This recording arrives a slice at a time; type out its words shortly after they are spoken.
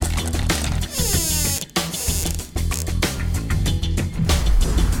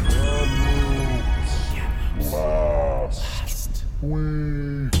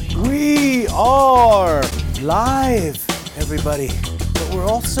everybody. But we're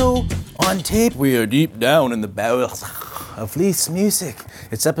also on tape. We are deep down in the bowels of Leafs music.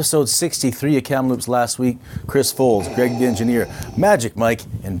 It's episode 63 of Kamloops last week. Chris Folds, Greg the engineer, Magic Mike,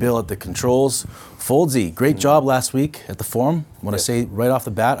 and Bill at the controls. Foldsy, great job last week at the forum. I want to say right off the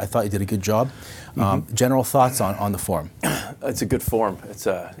bat, I thought you did a good job. General thoughts on the forum? It's a good forum. It's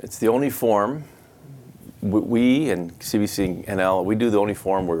the only forum. We and CBC NL, we do the only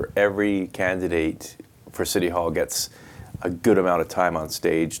forum where every candidate for City Hall gets a good amount of time on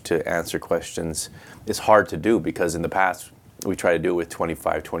stage to answer questions. It's hard to do because in the past we tried to do it with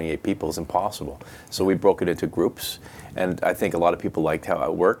 25, 28 people. It's impossible. So we broke it into groups, and I think a lot of people liked how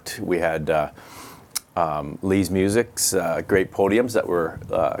it worked. We had Lee's Music's great podiums that were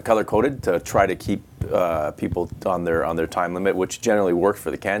color-coded to try to keep people on their time limit, which generally worked for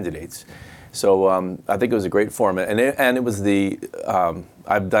the candidates. So I think it was a great forum, and it was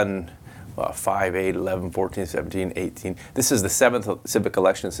I've done 5, 8, 11, 14, 17, 18. This is the 7th civic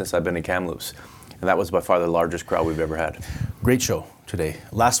election since I've been in Kamloops, and that was by far the largest crowd we've ever had. Great show today.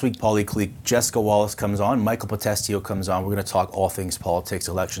 Last week, Paulie Cleek, Jessica Wallace comes on, Michael Potestio comes on. We're going to talk all things politics,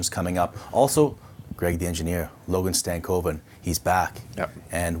 elections coming up. Also, Greg the engineer, Logan Stankoven, he's back. Yep.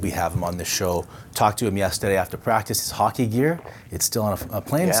 And we have him on the show. Talked to him yesterday after practice. His hockey gear, it's still on a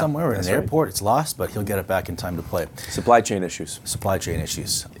plane somewhere or in an airport. It's lost, but he'll get it back in time to play. Supply chain issues. Supply chain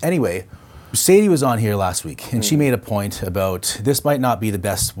issues. Anyway, Sadie was on here last week, and she made a point about this might not be the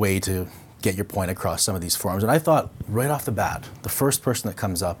best way to get your point across some of these forums. And I thought right off the bat, the first person that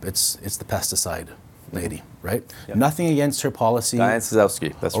comes up, it's the pesticide lady, right? Yep. Nothing against her policy. Diane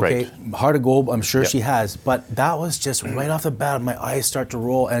Sazowski, that's right. Heart of gold, I'm sure she has, but that was just right off the bat, my eyes start to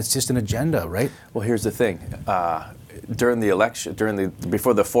roll, and it's just an agenda, right? Well, here's the thing. During the election,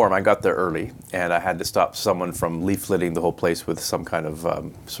 before the forum, I got there early, and I had to stop someone from leafleting the whole place with some kind of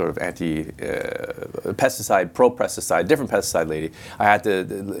sort of anti-pesticide, pro-pesticide, different pesticide lady.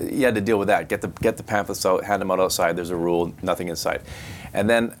 You had to deal with that. Get the pamphlets out, hand them out outside. There's a rule, nothing inside. And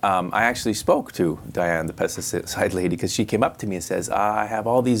then I actually spoke to Diane, the pesticide lady, because she came up to me and says, I have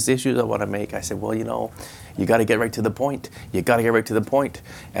all these issues I want to make. I said, well, you got to get right to the point. You got to get right to the point.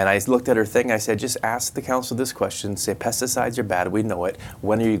 And I looked at her thing. I said, just ask the council this question. Say pesticides are bad. We know it.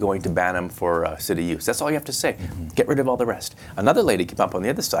 When are you going to ban them for city use? That's all you have to say. Get rid of all the rest. Another lady came up on the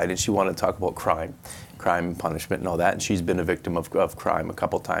other side, and she wanted to talk about crime punishment and all that. And she's been a victim of crime a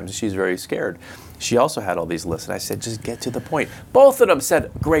couple times. And she's very scared. She also had all these lists. And I said, just get to the point. Both of them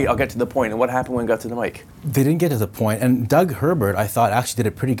said, great, I'll get to the point. And what happened when we got to the mic? They didn't get to the point. And Doug Herbert, I thought, actually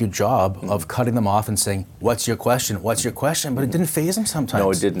did a pretty good job of cutting them off and saying, what's your question? What's your question? But it didn't faze them sometimes.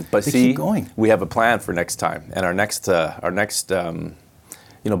 No, it didn't. But they keep going. We have a plan for next time. And our next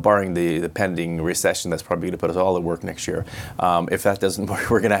barring the pending recession that's probably going to put us all at work next year. If that doesn't work,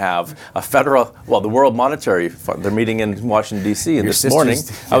 we're going to have a the World Monetary Fund. They're meeting in Washington, D.C. And this morning,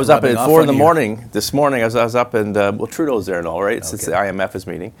 I was up at 4 in the morning. This morning, I was up and, Trudeau's there and all, right? It's the IMF is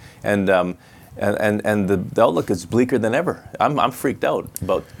meeting. And the outlook is bleaker than ever. I'm freaked out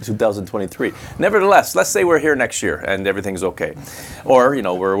about 2023. Nevertheless, let's say we're here next year and everything's okay. Or,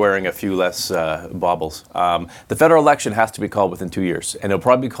 we're wearing a few less baubles. The federal election has to be called within 2 years. And it'll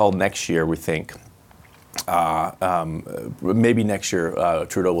probably be called next year, we think. Maybe next year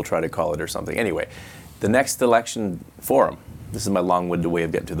Trudeau will try to call it or something. Anyway, the next election forum. This is my long-winded way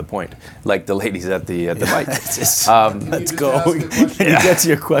of getting to the point. Like the ladies at the mic. Let's go. Can you get to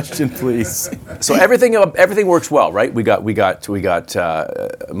your question, please? So everything works well, right? We got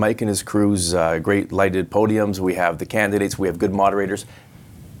Mike and his crew's great lighted podiums. We have the candidates. We have good moderators.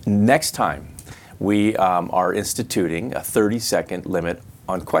 Next time, we are instituting a 30-second limit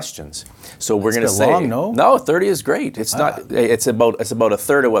on questions. So we're going to say long, no, 30 is great. It's not. It's about a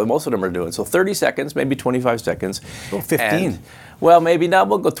third of what most of them are doing. So 30 seconds, maybe 25 seconds. Well, 15. Well, maybe not.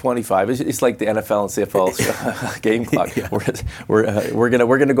 We'll go 25. It's like the NFL and CFL game clock. Yeah. We're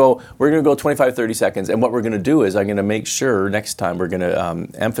gonna go 25, 30 seconds. And what we're gonna do is I'm gonna make sure next time we're gonna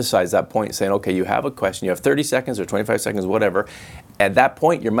emphasize that point, saying, okay, you have a question, you have 30 seconds or 25 seconds, whatever. At that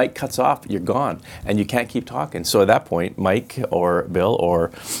point, your mic cuts off. You're gone, and you can't keep talking. So at that point, Mike or Bill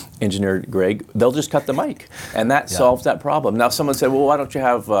or Engineer Greg, they'll just cut the mic, and that solves that problem. Now, someone said, well, why don't you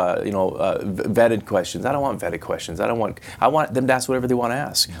have vetted questions? I don't want vetted questions. I want them to ask whatever they want to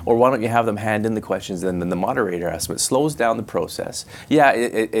ask. Or why don't you have them hand in the questions and then the moderator asks them? It slows down the process. Yeah,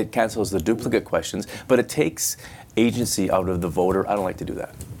 it cancels the duplicate questions, but it takes agency out of the voter. I don't like to do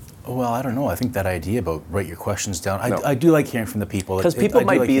that. Well, I don't know. I think that idea about write your questions down, I do like hearing from the people. Because people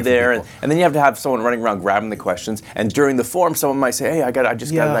might be there, and then you have to have someone running around grabbing the questions, and during the forum, someone might say, hey, I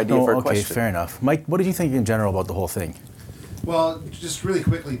just got an idea for a question. Okay, fair enough. Mike, what did you think in general about the whole thing? Well, just really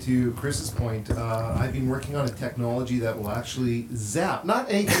quickly to Chris's point, I've been working on a technology that will actually zap, not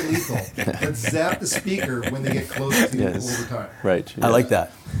anything lethal, but zap the speaker when they get close to over time. Right. I like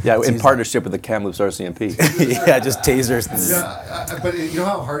that. Yeah, Let's in use partnership with the Kamloops RCMP. yeah, just tasers. Yeah, but you know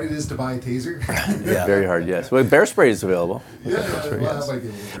how hard it is to buy a taser? Yeah. Very hard, yes. Well, bear spray is available. Well, that might be a little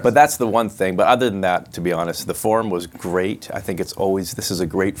aggressive. But that's the one thing. But other than that, to be honest, the forum was great. I think this is a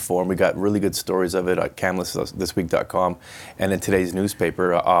great forum. We got really good stories of it at kamloopsthisweek.com. And in today's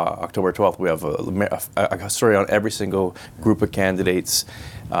newspaper, October 12th, we have a story on every single group of candidates.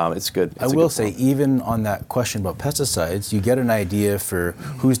 It's good. I will say, even on that question about pesticides, you get an idea for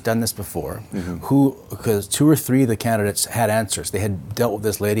who's done this before, because 2 or 3 of the candidates had answers. They had dealt with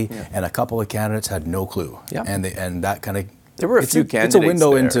this lady, and a couple of candidates had no clue. Yeah. And that kind of... There were a few candidates. It's a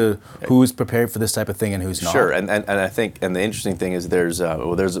window there. into who's prepared for this type of thing and who's not. Sure, and I think, and the interesting thing is there was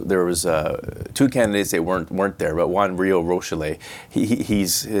 2 candidates that weren't there, but one, Rio Rochelet,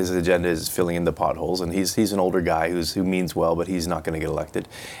 his agenda is filling in the potholes, and he's an older guy who means well, but he's not going to get elected,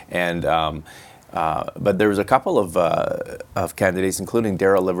 and. But there was a couple of candidates, including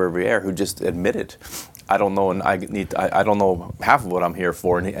Darryl Leverrier, who just admitted, I don't know, and I don't know half of what I'm here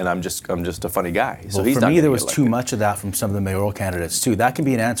for, and I'm just a funny guy. So well, he's for not me, gonna there get was elected. too much of that from some of the mayoral candidates too. That can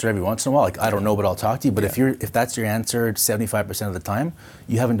be an answer every once in a while. Like, I don't know, but I'll talk to you. But if that's your answer 75% of the time,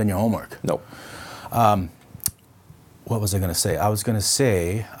 you haven't done your homework. No. What was I going to say? I was going to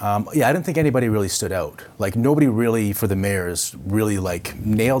say, I didn't think anybody really stood out. Like, nobody really, for the mayors, really, like,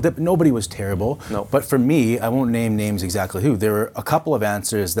 nailed it. Nobody was terrible. No. But for me, I won't name names exactly who. There were a couple of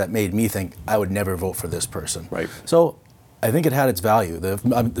answers that made me think I would never vote for this person. Right. So I think it had its value.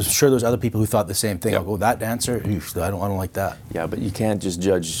 I'm sure there's other people who thought the same thing. Yep. I'll go, that answer, oof, I don't like that. Yeah, but you can't just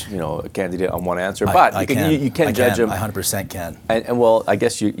judge, a candidate on one answer. But you can judge them. I 100% can. And well, I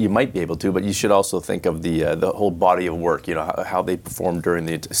guess you might be able to, but you should also think of the whole body of work. How they perform during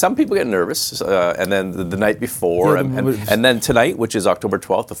the. Some people get nervous, and then the night before, and then tonight, which is October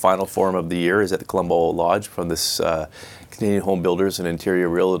 12th, the final forum of the year, is at the Colombo Lodge from this. Canadian Home Builders and Interior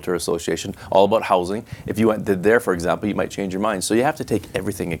Realtor Association, all about housing. If you went there, for example, you might change your mind. So you have to take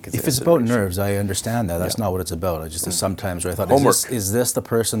everything in consideration. If it's about nerves, I understand that. That's not what it's about. I just sometimes where I thought, is this the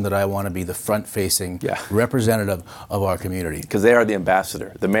person that I want to be the front-facing representative of our community? Because they are the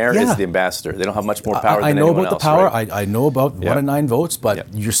ambassador. The mayor is the ambassador. They don't have much more power than anyone else. I know about the power. Right? I know about 1 in 9 votes,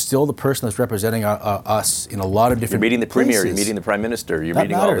 but you're still the person that's representing us in a lot of different You're meeting the premier. places. You're meeting the prime minister. You're That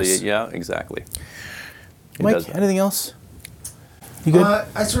meeting matters. all the. Yeah, exactly. Mike, anything else? You good?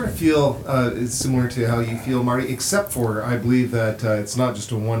 I sort of feel it's similar to how you feel, Marty, except for I believe that it's not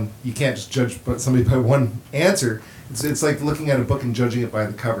just you can't just judge somebody by one answer. It's like looking at a book and judging it by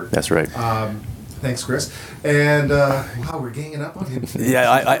the cover. That's right. Thanks, Chris. And wow, we're ganging up on him.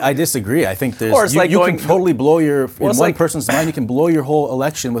 Yeah, I disagree. I think there's Or it's like you going- can totally blow your in it's one like- person's mind. You can blow your whole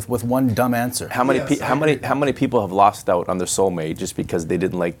election with one dumb answer. How many Yes, how many people have lost out on their soulmate just because they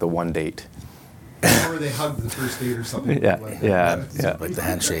didn't like the one date? Or they hugged the first date or something. Yeah, like yeah, that. yeah. Like the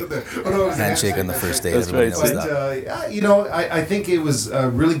handshake. Oh, no, it was the Handshake on the first date. That's Everybody right. knows But that. I think it was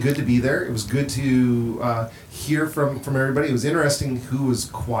really good to be there. It was good to hear from everybody. It was interesting who was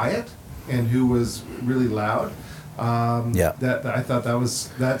quiet and who was really loud. That I thought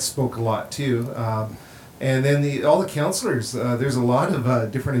that spoke a lot too. And then all the councillors. There's a lot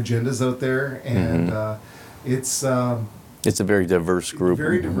of different agendas out there, and It's a very diverse group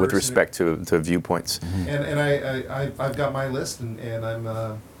Very diverse, with respect to viewpoints. and I've got my list, and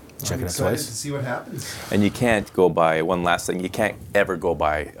I'm Checking it excited twice. to see what happens. And you can't go by, one last thing, you can't ever go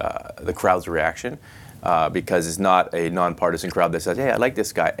by the crowd's reaction because it's not a nonpartisan crowd that says, hey, I like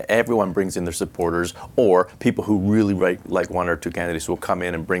this guy. Everyone brings in their supporters, or people who really like 1 or 2 candidates will come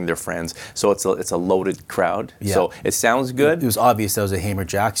in and bring their friends. So it's a loaded crowd. Yeah. So it sounds good. It was obvious that was a Hamer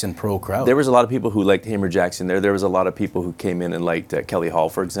Jackson pro crowd. There was a lot of people who liked Hamer Jackson there. There was a lot of people who came in and liked Kelly Hall,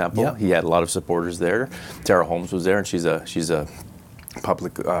 for example. Yeah. He had a lot of supporters there. Tara Holmes was there, and she's a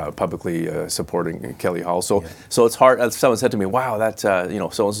publicly supporting Kelly Hall. So it's hard. Someone said to me, "Wow, that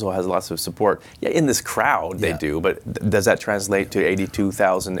so-and-so has lots of support." Yeah, in this crowd they do, but does that translate to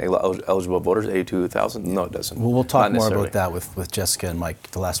 82,000 eligible voters? 82,000? No, it doesn't. Well, we'll talk Not more necessarily. about that with Jessica and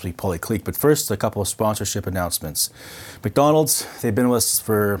Mike the last week, Polly Cleek. But first, a couple of sponsorship announcements. McDonald's, they've been with us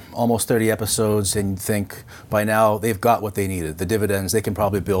for almost 30 episodes, and you'd think by now they've got what they needed. The dividends, they can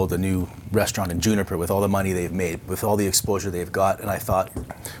probably build a new restaurant in Juniper with all the money they've made, with all the exposure they've got. And I thought,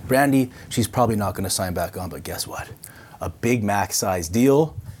 Brandy, she's probably not going to sign back on, but guess what? A Big Mac size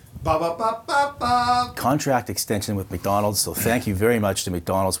deal Ba, ba, ba, ba, ba. Contract extension with McDonald's, so thank you very much to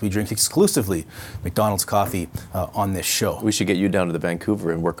McDonald's. We drink exclusively McDonald's coffee on this show. We should get you down to the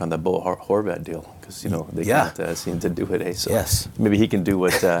Vancouver and work on that Bo Horvat deal, because they can't seem to do it. So yes. Maybe he can do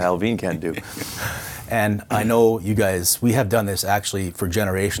what Alvin can do. And I know you guys, we have done this actually for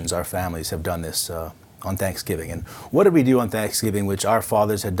generations. Our families have done this on Thanksgiving. And what did we do on Thanksgiving, which our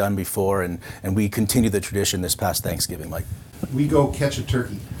fathers had done before, and we continue the tradition this past Thanksgiving, Mike? We go catch a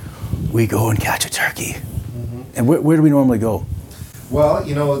turkey. We go and catch a turkey. Mm-hmm. And where do we normally go? Well,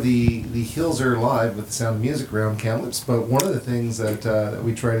 the hills are alive with the sound of music around Kamloops, but one of the things that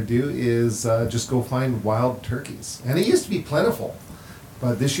we try to do is just go find wild turkeys. And it used to be plentiful,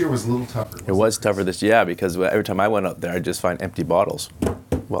 but this year was a little tougher. It was tougher this year, because every time I went up there, I'd just find empty bottles.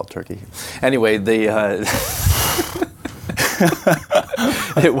 Wild turkey. Anyway, it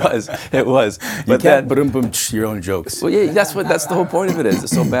was. But you can't your own jokes. Well, yeah, that's the whole point of it is.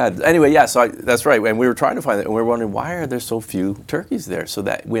 It's so bad. Anyway, yeah, so that's right. And we were trying to find it, and we were wondering, why are there so few turkeys there? So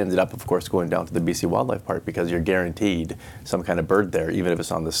that we ended up, of course, going down to the BC Wildlife Park, because you're guaranteed some kind of bird there, even if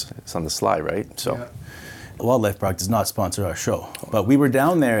it's on the sly, right? So. Yeah. The Wildlife Park does not sponsor our show, but we were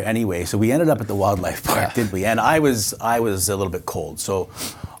down there anyway, so we ended up at the Wildlife Park, didn't we? And I was a little bit cold, so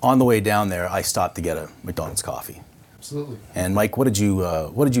on the way down there, I stopped to get a McDonald's coffee. Absolutely. And Mike, what did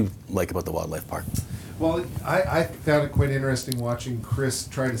you like about the Wildlife Park? Well, I found it quite interesting watching Chris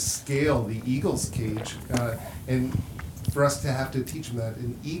try to scale the eagle's cage, and for us to have to teach him that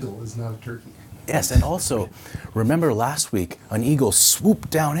an eagle is not a turkey. Yes, and also, remember last week, an eagle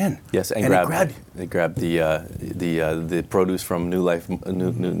swooped down in. Yes, and they grabbed the produce from New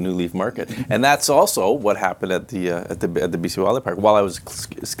Leaf Market, and that's also what happened at the BC Wildlife Park. While I was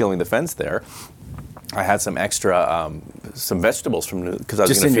scaling the fence there, I had some extra some vegetables from because I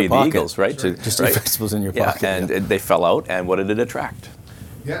was going to feed the eagles, right? Sure. Just vegetables in your pocket. And they fell out, and what did it attract?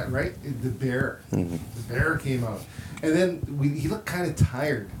 Yeah, right. The bear. Mm-hmm. The bear came out. And then he looked kind of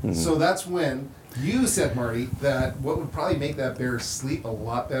tired. Mm-hmm. So that's when you said, Marty, that what would probably make that bear sleep a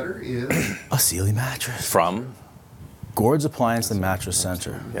lot better is... a Sealy mattress. From? Gord's Appliance and Mattress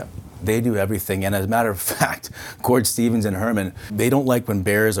Center. Yeah. They do everything. And as a matter of fact, Gord Stevens and Herman, they don't like when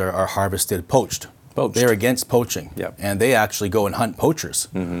bears are harvested poached. They're against poaching, yep. And they actually go and hunt poachers.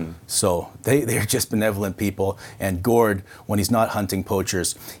 Mm-hmm. So they're just benevolent people. And Gord, when he's not hunting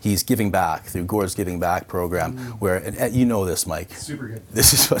poachers, he's giving back through Gord's Giving Back program, where, and you know this, Mike. Super good.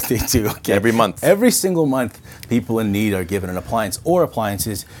 This is what they do. Okay? Every month. Every single month, people in need are given an appliance or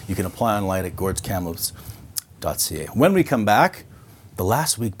appliances. You can apply online at gordskamloops.ca. When we come back, the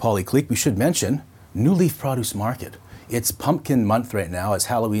last week, Polly Cleek, we should mention, New Leaf Produce Market. It's pumpkin month right now as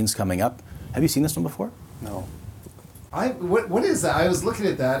Halloween's coming up. Have you seen this one before? No. What is that? I was looking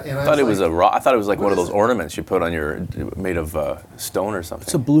at that and I thought it was like one of those ornaments you put on your made of stone or something.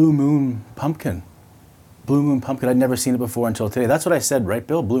 It's a blue moon pumpkin. Blue moon pumpkin. I'd never seen it before until today. That's what I said, right,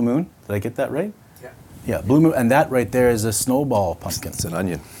 Bill? Blue moon. Did I get that right? Yeah. Yeah, blue moon, and that right there is a snowball pumpkin. It's an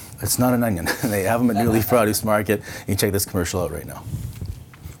onion. It's not an onion. They have them at New Leaf Produce Market. You can check this commercial out right now.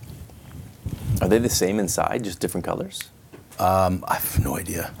 Are they the same inside, just different colors? I have no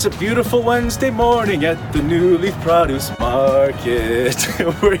idea. It's a beautiful Wednesday morning at the New Leaf Produce Market.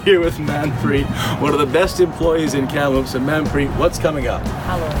 We're here with Manpreet, one of the best employees in Kamloops. And Manpreet, what's coming up?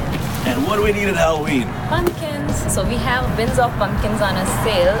 Halloween. And what do we need at Halloween? Pumpkins. So we have bins of pumpkins on a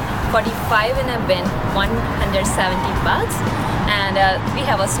sale. 45 in a bin, $170. And we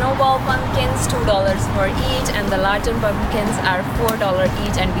have a snowball pumpkins, $2 for each, and the larger pumpkins are $4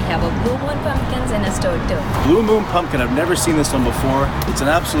 each, and we have a blue moon pumpkins in a store too. Blue moon pumpkin, I've never seen this one before. It's an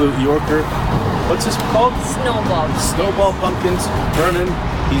absolute Yorker. What's this called? Snowball. Snowball pumpkins. Vernon,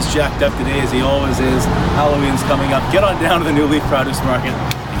 he's jacked up today as he always is. Halloween's coming up. Get on down to the New Leaf Produce Market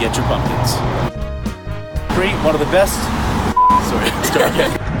and get your pumpkins. Great, one of the best. Sorry, start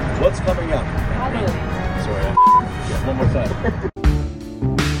again. What's coming up? Halloween. Sorry, one more time.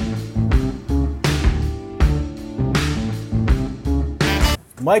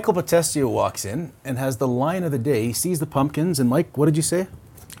 Michael Potestio walks in and has the line of the day. He sees the pumpkins, and Mike, what did you say?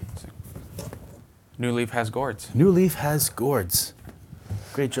 New Leaf has gourds. New Leaf has gourds.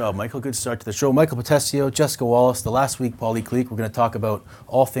 Great job, Michael. Good start to the show. Michael Potestio, Jessica Wallace. The last week, Polly Cleek, we're going to talk about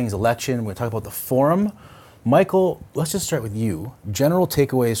all things election. We're going to talk about the forum. Michael, let's just start with you. General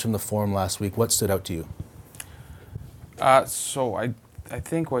takeaways from the forum last week. What stood out to you? So I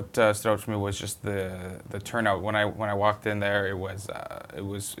think what stood out for me was just the turnout. When I walked in there, it was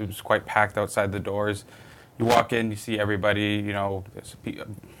quite packed outside the doors. You walk in, you see everybody, there's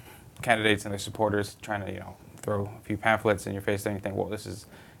candidates and their supporters trying to throw a few pamphlets in your face, and you think, well, this is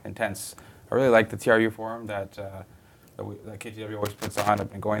intense. I really like the TRU forum that that KTW always puts on.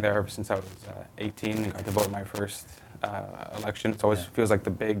 I've been going there ever since I was 18 and got to vote in my first election. It always feels like the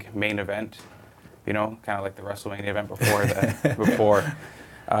big main event, kind of like the WrestleMania event before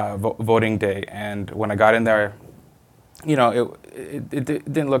voting day. And when I got in there, it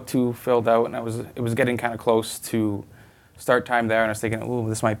didn't look too filled out, and it was getting kind of close to start time there, and I was thinking, oh,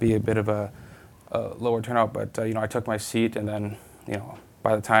 this might be a bit of a lower turnout. But I took my seat, and then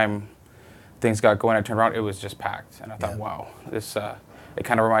by the time things got going, I turned around, it was just packed, and I thought, wow, this. It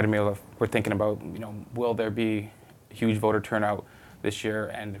kind of reminded me of we're thinking about, will there be a huge voter turnout this year?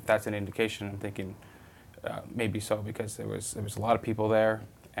 And if that's an indication, I'm thinking maybe so, because there was a lot of people there,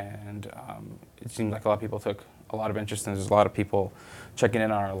 and it seemed like a lot of people took a lot of interest, and there's a lot of people checking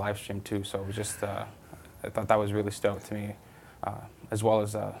in on our live stream too. So it was just, I thought that was really stood out to me, as well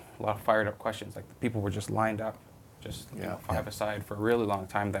as a lot of fired up questions. Like the people were just lined up, just five aside for a really long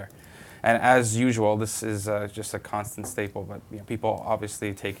time there. And as usual, this is just a constant staple. But people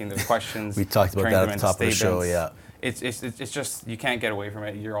obviously taking their questions. We talked about that at the top of the show. Yeah. It's just you can't get away from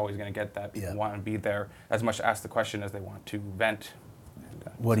it. You're always going to get that. People want to be there as much to ask the question as they want to vent.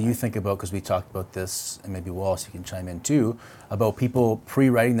 What do you think about, because we talked about this, and maybe Wallace, you can chime in too, about people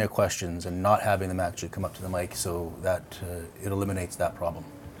pre-writing their questions and not having them actually come up to the mic, so that it eliminates that problem?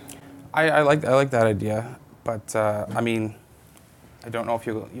 I like that idea, but I mean, I don't know if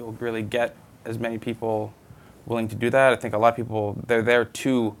you'll really get as many people willing to do that. I think a lot of people, they're there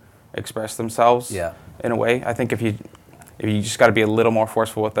to express themselves in a way. I think if you just got to be a little more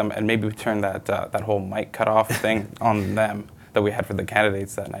forceful with them, and maybe we turn that whole mic cutoff thing on them that we had for the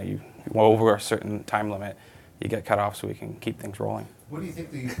candidates, that now you go over a certain time limit, you get cut off so we can keep things rolling. What do you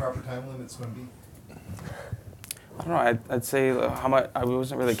think the proper time limit's going to be? I don't know. I'd say how much. I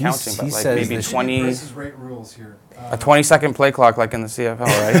wasn't really counting, but like maybe 20. Versus rate rules here. A 20-second play clock, like in the CFL,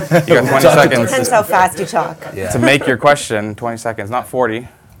 right? You got 20 seconds. Depends how fast you talk. To make your question. 20 seconds, not 40.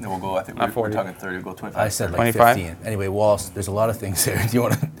 No, we'll go. I think we're talking 30. We'll go 25. I said like 25? 15. Anyway, Wallace, there's a lot of things there. Do you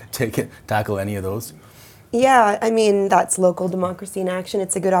want to tackle any of those? Yeah, I mean, that's local democracy in action.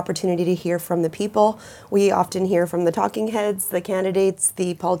 It's a good opportunity to hear from the people. We often hear from the talking heads, the candidates,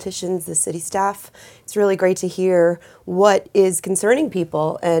 the politicians, the city staff. It's really great to hear what is concerning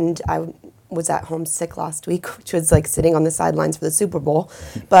people. And I was at home sick last week, which was like sitting on the sidelines for the Super Bowl.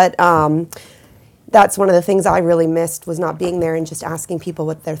 But that's one of the things I really missed, was not being there and just asking people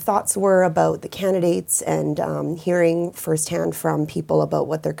what their thoughts were about the candidates, and hearing firsthand from people about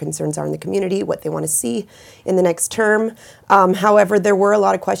what their concerns are in the community, what they want to see in the next term. However, there were a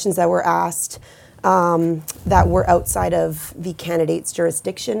lot of questions that were asked that were outside of the candidate's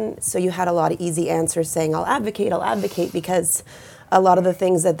jurisdiction. So you had a lot of easy answers saying, I'll advocate, because a lot of the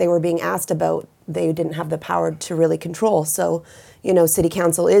things that they were being asked about, they didn't have the power to really control. So, City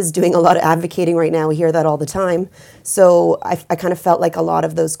Council is doing a lot of advocating right now. We hear that all the time. So I kind of felt like a lot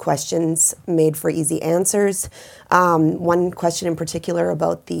of those questions made for easy answers. One question in particular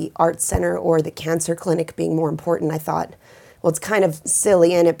about the Arts Center or the Cancer Clinic being more important, I thought, well, it's kind of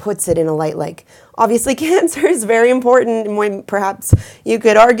silly, and it puts it in a light like, obviously cancer is very important, and when perhaps you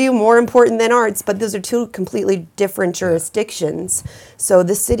could argue more important than arts, but those are two completely different jurisdictions. So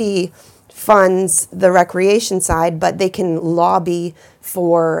the city funds the recreation side, but they can lobby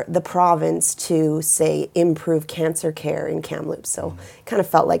for the province to, say, improve cancer care in Kamloops. So it kind of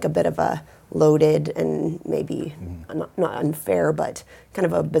felt like a bit of a loaded and maybe not unfair, but kind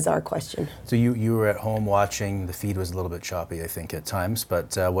of a bizarre question. So you were at home watching. The feed was a little bit choppy, I think, at times,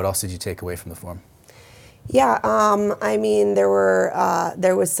 but what else did you take away from the forum? Yeah, I mean, there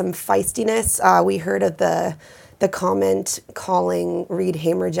was some feistiness. We heard of the comment calling Reed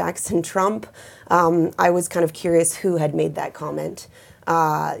Hamer Jackson Trump. I was kind of curious who had made that comment.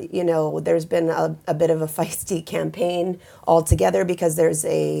 There's been a bit of a feisty campaign altogether, because there's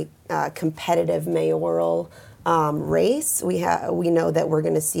a competitive mayoral race. We know that we're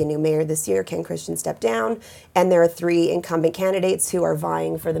going to see a new mayor this year. Ken Christian stepped down, and there are 3 incumbent candidates who are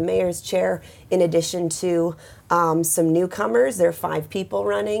vying for the mayor's chair, in addition to some newcomers. There are 5 people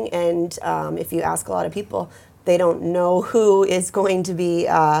running, and if you ask a lot of people, they don't know who is going to be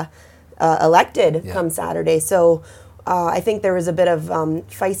elected come Saturday. So I think there was a bit of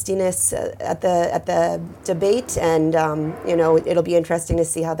feistiness at the debate, and it'll be interesting to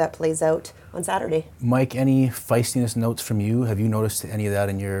see how that plays out on Saturday. Mike, any feistiness notes from you? Have you noticed any of that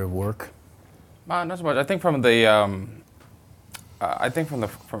in your work? Not so much. I think from the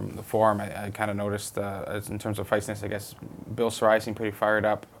from the forum, I kind of noticed in terms of feistiness. I guess Bill Sarai seemed pretty fired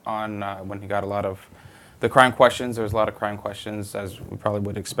up on when he got a lot of the crime questions. There was a lot of crime questions, as we probably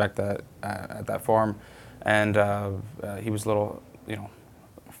would expect at that forum, and he was a little,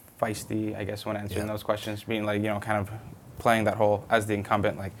 feisty, I guess, when answering Yeah. those questions, being like, kind of playing that whole, as the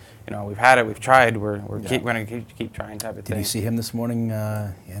incumbent, like, we've had it, we've tried, we're going to keep trying type of thing. Did you see him this morning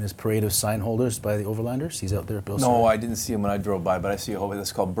in his parade of sign holders by the Overlanders? He's out there at Bill No, Sawyer. I didn't see him when I drove by, but I see a whole.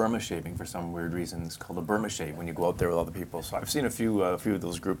 It's called Burma shaving for some weird reason. It's called a Burma shave when you go out there with other people. So I've seen a few of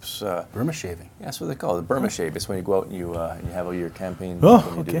those groups. Burma shaving. Yeah, that's what they call it. The Burma shave. It's when you go out and you have all your campaign. Oh,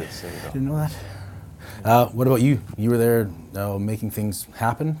 when you okay. do this, Didn't know that. What about you? You were there making things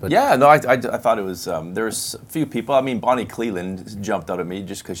happen? But Yeah, no, I thought it was, there was a few people. I mean, Bonnie Cleland jumped out at me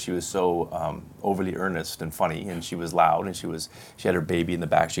just because she was so overly earnest and funny, and she was loud, and she had her baby in the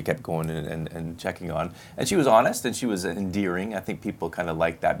back she kept going and checking on. And she was honest, and she was endearing. I think people kind of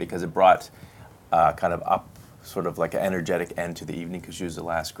liked that because it brought kind of up sort of like an energetic end to the evening because she was the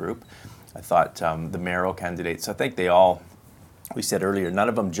last group. I thought the mayoral candidates, I think they all, we said earlier, none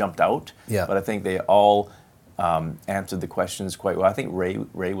of them jumped out, but I think they all answered the questions quite well. I think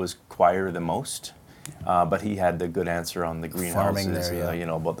Ray was quieter than most, but he had the good answer on the greenhouses,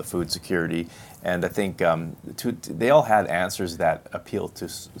 about the food security. And I think they all had answers that appealed to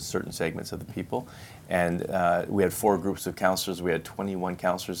certain segments of the people. And we had 4 groups of councillors. We had 21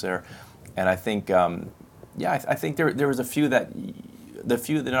 councillors there. And I think, I think there was a few that,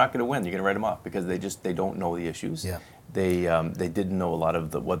 they're not going to win. You're going to write them off because they don't know the issues. Yeah. They didn't know a lot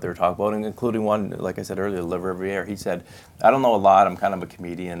of what they're talking about, including one, like I said earlier, Le Verrier. He said, I don't know a lot, I'm kind of a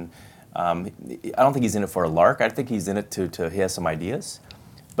comedian. I don't think he's in it for a lark. I think he's in it he has some ideas.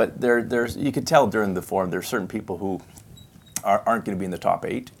 But there's you could tell during the forum, there's certain people who aren't going to be in the top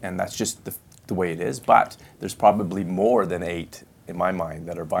 8, and that's just the way it is. But there's probably more than 8, in my mind,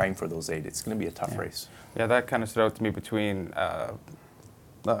 that are vying for those 8. It's going to be a tough race. Yeah, that kind of stood out to me between...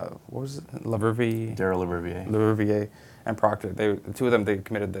 what was it? Daryl Leverrier and Proctor. The two of them, they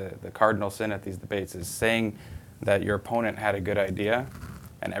committed the cardinal sin at these debates is saying that your opponent had a good idea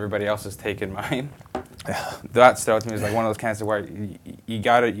and everybody else has taken mine. That stood out to me as like one of those cases where you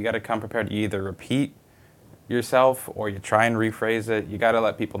gotta come prepared. You either repeat yourself or you try and rephrase it. You gotta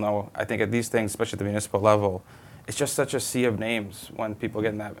let people know. I think at these things, especially at the municipal level, it's just such a sea of names when people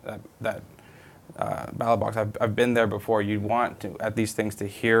get in that ballot box. I've been there before. You want to, at these things, to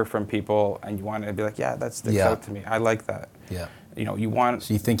hear from people, and you want to be like, yeah, that sticks out to me. I like that. Yeah. You want.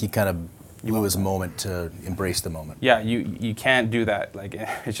 So you think he kind of blew his moment to embrace the moment. Yeah. You can't do that. Like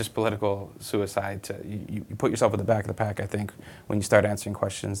it's just political suicide. You put yourself at the back of the pack. I think when you start answering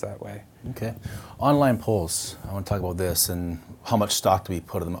questions that way. Okay. Online polls. I want to talk about this and how much stock do we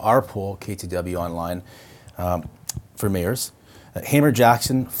put in them. Our poll, KTW Online, for mayors, Hamer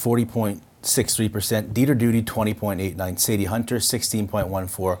Jackson 40.63%, Dieter Duty 20.89%, Sadie Hunter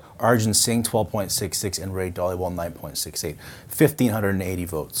 16.14%, Arjun Singh 12.66%, and Ray Dollywell 9.68%. 1,580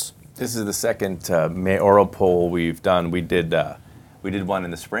 votes. This is the second mayoral poll we've done. We did one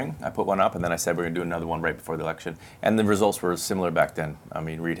in the spring. I put one up, and then I said we're going to do another one right before the election. And the results were similar back then. I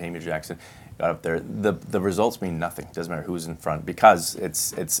mean, Reed Hamer Jackson got up there. The results mean nothing. It doesn't matter who's in front because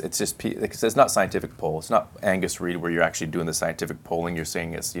it's not scientific poll. It's not Angus Reid where you're actually doing the scientific polling. You're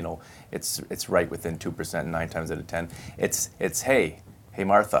saying it's right within 2% 9 times out of 10. It's hey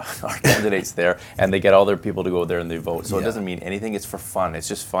Martha, our candidate's there, and they get all their people to go there and they vote. So it doesn't mean anything. It's for fun. It's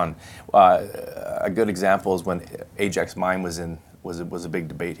just fun. A good example is when Ajax Mine was a big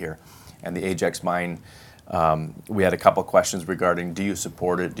debate here, and the Ajax Mine. We had a couple questions regarding, do you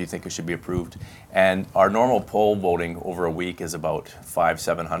support it? Do you think it should be approved? And our normal poll voting over a week is about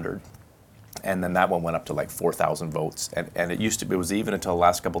 500-700. And then that one went up to like 4,000 votes. And it was even until the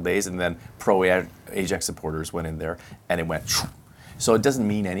last couple of days, and then pro-Ajax supporters went in there, and it went. So it doesn't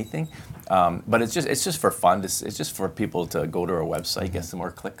mean anything, but it's just for fun. It's just for people to go to our website, get some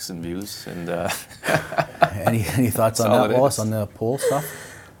more clicks and views. And any thoughts on that, Wallace, on the poll stuff?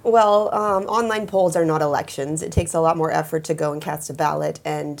 Well, online polls are not elections. It takes a lot more effort to go and cast a ballot.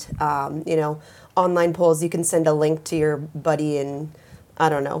 And, online polls, you can send a link to your buddy in, I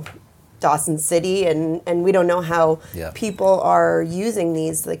don't know, Dawson City. And we don't know how people are using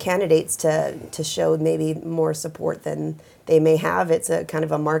the candidates to show maybe more support than they may have. It's a kind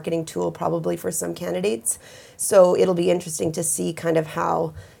of a marketing tool probably for some candidates. So it'll be interesting to see kind of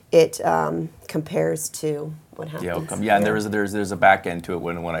how it compares to what happens. And there's a back end to it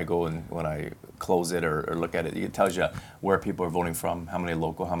when I go and when I close it or look at it. It tells you where people are voting from, how many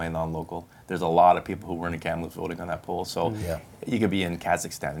local, how many non-local. There's a lot of people who were in Kamloops voting on that poll. So you could be in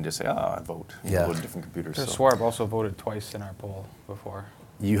Kazakhstan and just say, I vote. Vote on different computers. Swarb also voted twice in our poll before.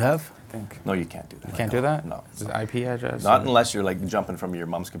 You have? I think. No, you can't do that. You can't do that? No. Is it IP address? Not unless you're like jumping from your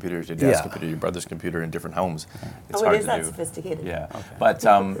mom's computer to your dad's computer, your brother's computer in different homes. It's hard it is to that do. sophisticated. Yeah. Okay.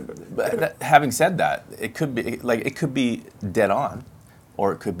 But having said that, it could be dead on,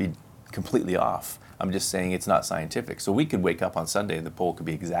 or it could be completely off. I'm just saying it's not scientific. So we could wake up on Sunday and the poll could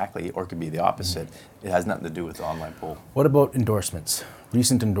be exactly, or it could be the opposite. It has nothing to do with the online poll. What about endorsements?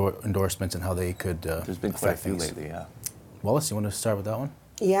 Recent endorsements and how they could There's been quite a few lately, yeah. Wallace, you want to start with that one?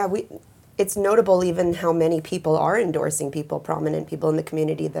 Yeah, it's notable even how many people are endorsing people, prominent people in the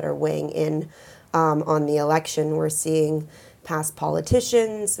community that are weighing in on the election. We're seeing past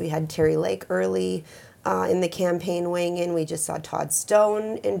politicians. We had Terry Lake early in the campaign weighing in. We just saw Todd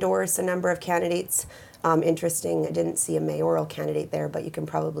Stone endorse a number of candidates. Interesting, I didn't see a mayoral candidate there, but you can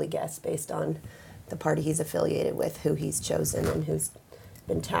probably guess based on the party he's affiliated with, who he's chosen and who's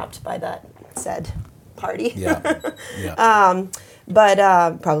been tapped by that said party. Yeah. Yeah.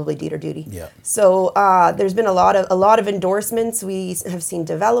 But probably Deed or Duty. Yeah. So there's been a lot of endorsements. We have seen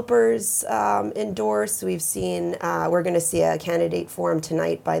developers endorse. We've seen we're going to see a candidate forum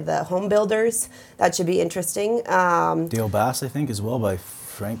tonight by the home builders. That should be interesting. Dale Bass, I think, as well, by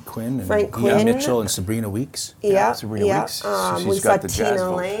Frank Quinn and Frank Quinn. Ian Mitchell and Sabrina Weeks. Yeah, Sabrina yeah. Weeks. We She's saw got the jazz Tina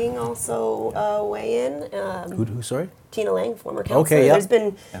vote. Lang also weigh in. Who, sorry? Tina Lang, former councillor. Okay, yeah. There's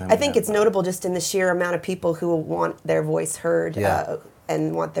been, And I think it's notable just in the sheer amount of people who want their voice heard Yeah.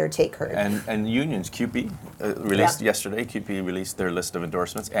 and want their take heard. And unions, QP released yesterday. QP released their list of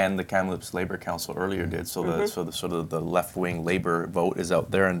endorsements, and the Kamloops Labour Council earlier did. So the sort of the left wing Labour vote is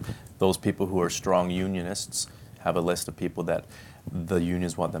out there, and those people who are strong unionists have a list of people that the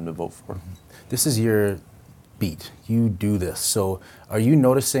unions want them to vote for. This is your beat. You do this. So are you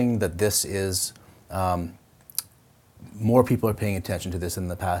noticing that this is more people are paying attention to this in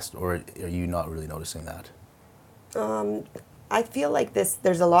the past, or are you not really noticing that? I feel like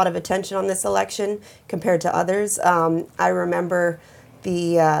there's a lot of attention on this election compared to others. I remember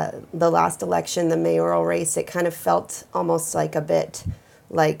the last election, the mayoral race, it kind of felt almost like a bit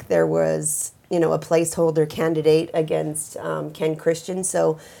like there was, a placeholder candidate against Ken Christian.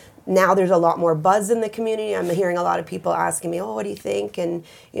 So now there's a lot more buzz in the community. I'm hearing a lot of people asking me, oh, what do you think? And,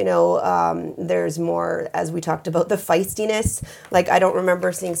 there's more, as we talked about, the feistiness. Like, I don't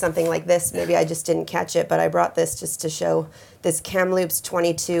remember seeing something like this. Maybe I just didn't catch it, but I brought this just to show this Kamloops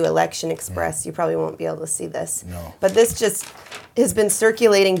 22 Election Express. You probably won't be able to see this. No. But this just has been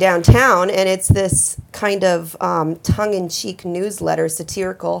circulating downtown, and it's this kind of tongue-in-cheek newsletter,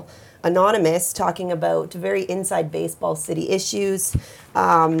 satirical, anonymous, talking about very inside baseball city issues,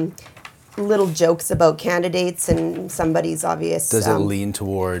 little jokes about candidates and somebody's obvious. Does it lean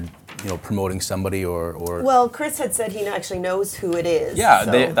toward, promoting somebody or? Well, Chris had said he actually knows who it is. Yeah,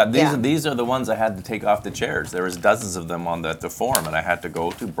 so, these are the ones I had to take off the chairs. There was dozens of them on the forum, and I had to go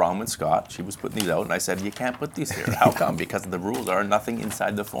to Bronwyn Scott. She was putting these out, and I said, you can't put these here. How come? Because the rules are nothing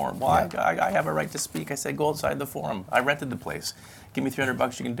inside the forum. Well, I have a right to speak. I said, go outside the forum. I rented the place. Give me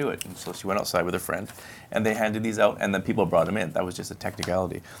 $300, you can do it. And so she went outside with her friend, and they handed these out, and then people brought them in. That was just a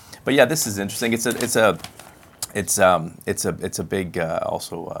technicality. But yeah, this is interesting. It's a big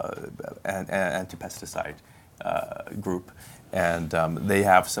also anti-pesticide group, and they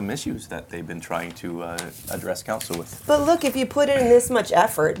have some issues that they've been trying to address council with. But look, if you put in this much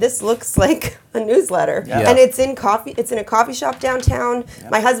effort, this looks like a newsletter, Yeah. and it's in a coffee shop downtown. Yeah.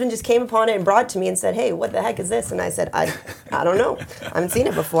 My husband just came upon it and brought it to me and said, "Hey, what the heck is this?" And I said, "I don't know. I haven't seen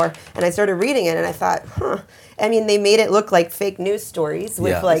it before." And I started reading it, and I thought, I mean, they made it look like fake news stories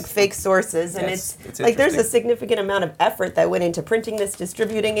with like fake sources, and it's like there's a significant amount of effort that went into printing this,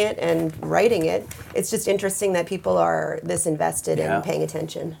 distributing it, and writing it. It's just interesting that people are this invested in paying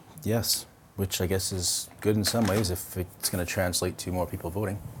attention. Yes, which I guess is good in some ways if it's going to translate to more people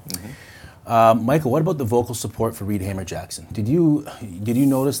voting. Mm-hmm. Michael, what about the vocal support for Reed Hamer-Jackson? Did you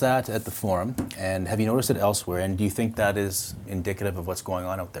notice that at the forum, and have you noticed it elsewhere? And do you think that is indicative of what's going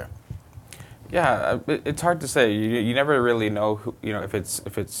on out there? Yeah, it's hard to say. You never really know who, if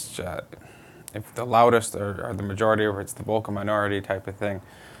the loudest or the majority, or if it's the vocal minority type of thing.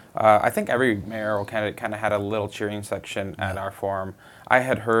 I think every mayoral candidate kind of had a little cheering section at our forum. I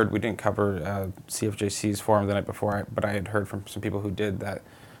had heard, we didn't cover CFJC's forum the night before, but I had heard from some people who did that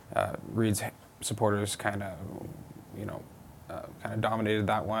Reed's supporters kind of dominated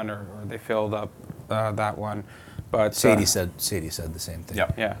that one, or they filled up that one. But Sadie said the same thing.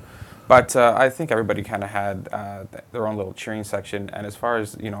 Yeah. But I think everybody kind of had their own little cheering section. And as far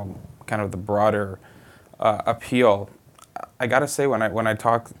as, kind of the broader appeal, I got to say, when I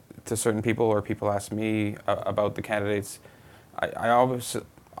talk to certain people, or people ask me about the candidates,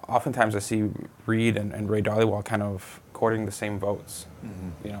 oftentimes I see Reed and Ray Dhaliwal kind of courting the same votes.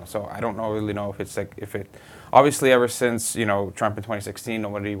 Mm-hmm. So I don't really know if it obviously ever since Trump in 2016,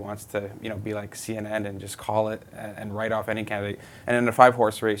 nobody wants to be like CNN and just call it and write off any candidate. And in a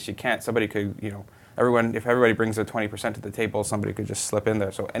 5-horse race, you can't. Somebody could if everybody brings their 20% to the table, somebody could just slip in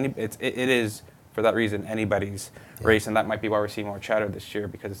there. So it is, for that reason, anybody's race, and that might be why we're seeing more chatter this year,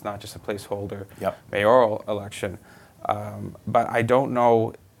 because it's not just a placeholder mayoral election. But I don't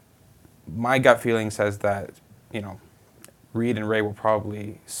know. My gut feeling says that, Reed and Ray will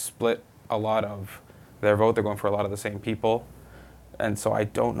probably split a lot of their vote. They're going for a lot of the same people. And so I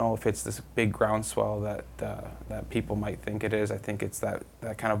don't know if it's this big groundswell that people might think it is. I think it's that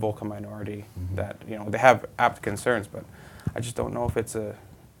kind of vocal minority that, they have apt concerns, but I just don't know if it's I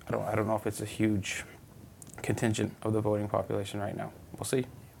don't know if it's a huge contingent of the voting population right now. We'll see.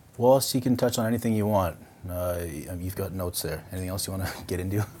 Wallace, you can touch on anything you want. You've got notes there. Anything else you want to get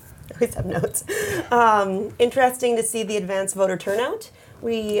into? I always have notes. Interesting to see the advanced voter turnout.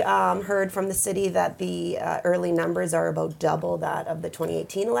 We heard from the city that the early numbers are about double that of the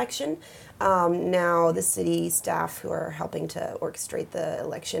 2018 election. Now the city staff who are helping to orchestrate the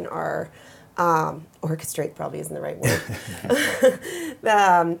election are, orchestrate probably isn't the right word,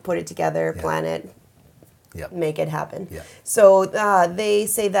 put it together, plan it, make it happen. So they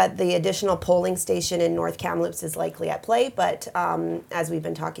say that the additional polling station in North Kamloops is likely at play, but as we've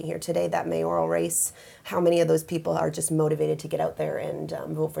been talking here today, that mayoral race, how many of those people are just motivated to get out there and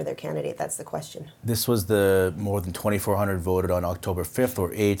vote for their candidate? That's the question. This was the more than 2,400 voted on October 5th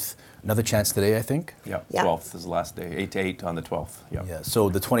or 8th. Another chance today, I think? Yeah, 12th is the last day, 8 to 8 on the 12th. Yeah, so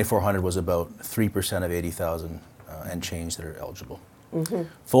the 2,400 was about 3% of 80,000 and change that are eligible.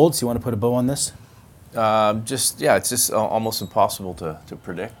 Folds, you want to put a bow on this? It's just almost impossible to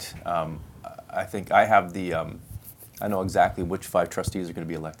predict. I think I have I know exactly which 5 trustees are going to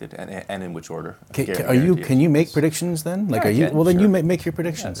be elected and in which order. Can you make predictions then? Then you make your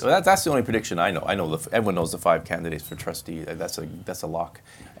predictions. Yeah, well, that's the only prediction I know. I know everyone knows the 5 candidates for trustee. That's a lock.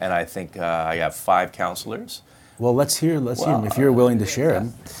 And I think I have 5 councillors. Well, let's hear them. If you're willing to share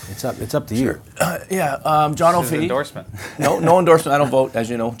them, it's up to you. John O'Fee. Endorsement. No endorsement. I don't vote, as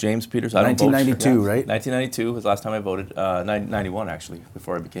you know. James Peters. I don't vote. 1992, right? 1992 was the last time I voted. 91 actually,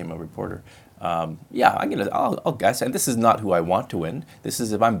 before I became a reporter. I'll guess. And this is not who I want to win. This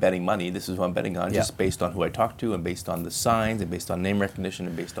is if I'm betting money. This is who I'm betting on, just based on who I talk to, and based on the signs, and based on name recognition,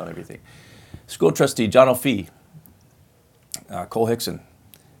 and based on everything. School trustee John O'Fee, Cole Hickson,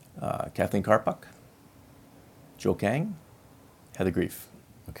 Kathleen Karpuk, Joe Kang, Heather Grief.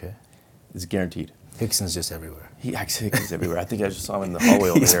 Okay. It's guaranteed. Hickson's just everywhere. Hickson's everywhere. I think I just saw him in the hallway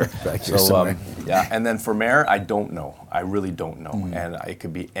over there. Back here somewhere. And then for mayor, I don't know. I really don't know. And it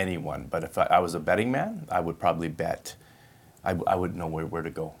could be anyone. But if I was a betting man, I would probably bet. I wouldn't know where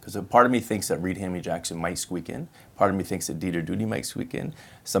to go. Because part of me thinks that Reed Hamley Jackson might squeak in. Part of me thinks that Dieter Doody might squeak in.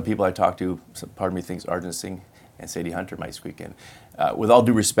 Some people I talk to, part of me thinks Arjun Singh and Sadie Hunter might squeak in. With all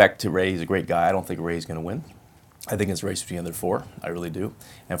due respect to Ray, he's a great guy. I don't think Ray's going to win. I think it's a race between the other 4. I really do.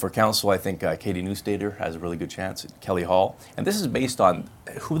 And for council, I think Katie Newstader has a really good chance. Kelly Hall. And this is based on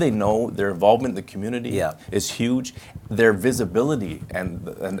who they know, their involvement in the community is huge. Their visibility and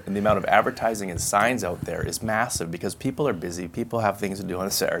the amount of advertising and signs out there is massive because people are busy. People have things to do on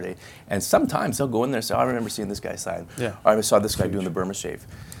a Saturday. And sometimes they'll go in there and say, I remember seeing this guy sign. Or I saw this guy doing the Burma shave.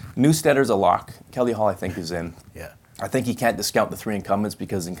 Newstader's a lock. Kelly Hall, I think, is in. I think he can't discount the 3 incumbents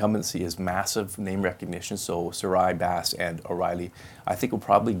because incumbency is massive name recognition. So Sarai, Bass, and O'Reilly, I think will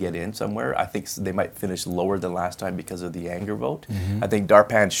probably get in somewhere. I think they might finish lower than last time because of the anger vote. I think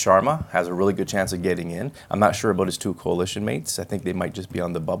Darpan Sharma has a really good chance of getting in. I'm not sure about his 2 coalition mates. I think they might just be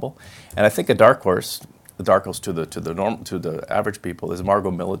on the bubble. And I think a dark horse to the average people is Margot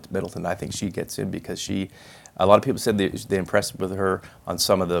Middleton. I think she gets in because a lot of people said they impressed with her on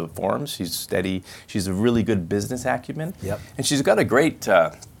some of the forums. She's steady. She's a really good business acumen. And she's got a great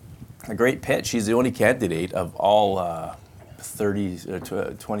pitch. She's the only candidate of all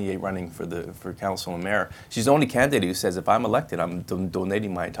 28 running for council and mayor. She's the only candidate who says, if I'm elected, I'm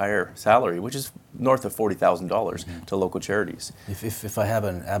donating my entire salary, which is north of $40,000 to local charities. If I have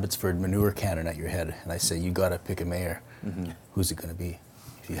an Abbotsford manure cannon at your head and I say, you got to pick a mayor, who's it going to be?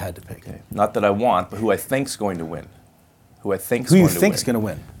 If you had to pick. Not that I want, but who I think's going to win. Who you think's going to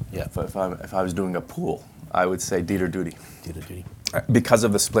win? Yeah. If I was doing a pool, I would say Dieter Doody. Dieter Doody. Because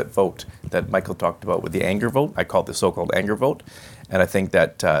of the split vote that Michael talked about with the anger vote, I call it the so-called anger vote, and I think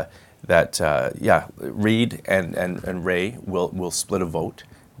that Reed and Ray will split a vote,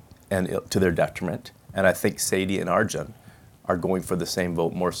 and to their detriment, and I think Sadie and Arjun are going for the same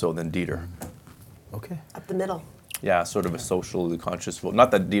vote more so than Dieter. Okay. Up the middle. Yeah, sort of a socially conscious vote.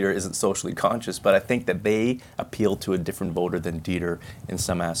 Not that Dieter isn't socially conscious, but I think that they appeal to a different voter than Dieter in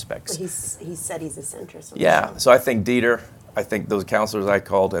some aspects. But he said he's a centrist. Yeah, so I think Dieter, I think those councillors I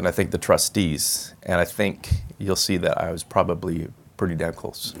called, and I think the trustees, and I think you'll see that I was probably pretty damn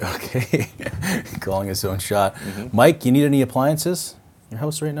close. Okay. Calling his own shot. Mike, you need any appliances in your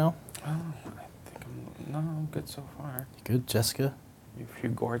house right now? I'm good so far. Good, Jessica? A few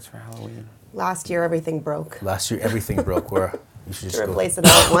gourds for Halloween. Last year, everything broke. Last year, everything broke. Where you should just Replace it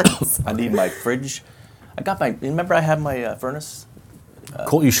all at once. I need my fridge. Remember I had my furnace?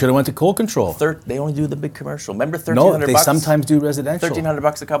 You should have went to Cold Control. They only do the big commercial. Remember $1,300? No, they sometimes do residential.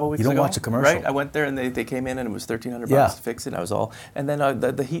 $1,300 a couple weeks ago. You don't watch a commercial. Right? I went there and they came in and it was $1,300 to fix it. I was all, and then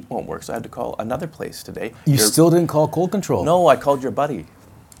the heat won't work, so I had to call another place today. You still didn't call Cold Control? No, I called your buddy.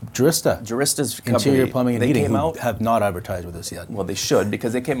 Jurista's company. Interior Plumbing and Heating, came out, have not advertised with us yet. Well, they should,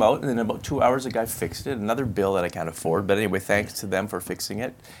 because they came out, and in about 2 hours, a guy fixed it. Another bill that I can't afford. But anyway, thanks to them for fixing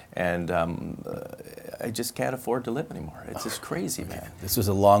it. And I just can't afford to live anymore. It's just crazy, man. This was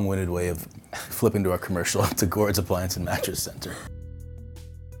a long-winded way of flipping to our commercial to Gord's Appliance and Mattress Center.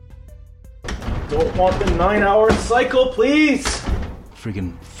 Don't want the 9-hour cycle, please.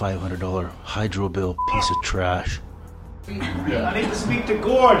 Freaking $500 hydro bill, piece of trash. I need to speak to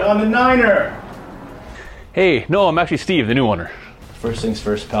Gord on the 9er. Hey, no, I'm actually Steve, the new owner. First things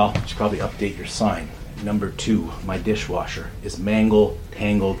first, pal. You should probably update your sign. Number 2, my dishwasher is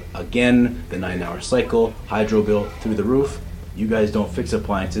tangled again. The 9-hour cycle, hydro bill through the roof. You guys don't fix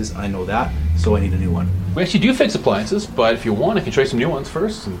appliances, I know that, so I need a new one. We actually do fix appliances, but if you want, I can try some new ones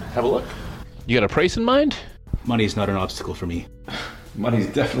first and have a look. You got a price in mind? Money is not an obstacle for me. Money's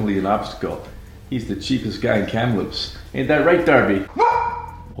definitely an obstacle. He's the cheapest guy in Kamloops. Ain't that right, Darby?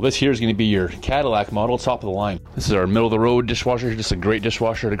 Well, this here is going to be your Cadillac model, top of the line. This is our middle-of-the-road dishwasher, just a great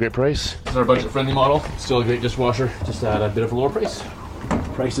dishwasher at a great price. This is our budget-friendly model, still a great dishwasher, just at a bit of a lower price.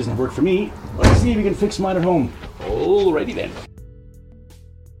 Price doesn't work for me. Let's see if you can fix mine at home. Alrighty then.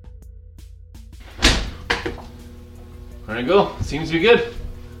 There you go, seems to be good.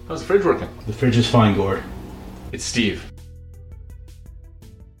 How's the fridge working? The fridge is fine, Gord. It's Steve.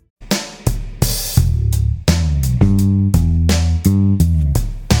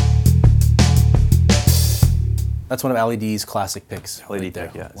 That's one of LED's classic picks. LED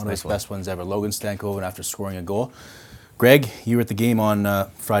Tech, yeah. One of his best ones ever. Logan Stankoven after scoring a goal. Greg, you were at the game on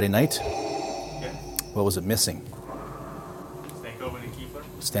Friday night. Yeah. What was it missing? Stankoven and Kiefler.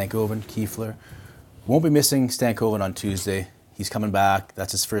 Stankoven, Kiefler. Won't be missing Stankoven on Tuesday. He's coming back.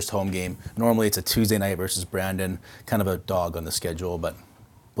 That's his first home game. Normally it's a Tuesday night versus Brandon. Kind of a dog on the schedule, but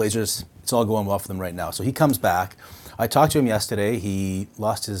Blazers, it's all going well for them right now. So he comes back. I talked to him yesterday. He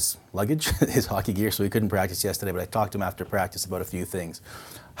lost his luggage, his hockey gear, so he couldn't practice yesterday, but I talked to him after practice about a few things.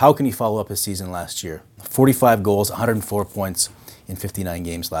 How can he follow up his season last year? 45 goals, 104 points in 59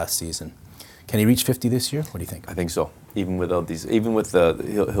 games last season. Can he reach 50 this year? What do you think? I think so. Even without these, even with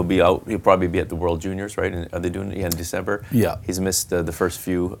he'll be out. He'll probably be at the World Juniors, right? And are they doing it in December? Yeah. He's missed the first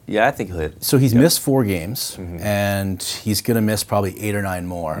few. Yeah, I think he'll hit. So he's missed 4 games, and he's going to miss probably 8 or 9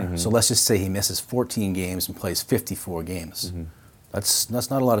 more. So let's just say he misses 14 games and plays 54 games. That's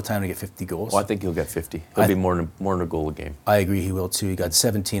not a lot of time to get 50 goals. Well, I think he'll get 50. He'll be more than a goal a game. I agree he will too. He got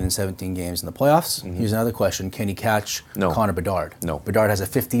 17 and 17 games in the playoffs. Here's another question. Can he catch Connor Bedard? No. Bedard has a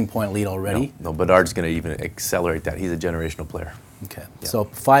 15-point lead already. No, Bedard's going to even accelerate that. He's a generational player. Okay. Yeah. So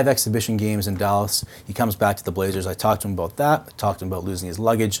 5 exhibition games in Dallas. He comes back to the Blazers. I talked to him about that. I talked to him about losing his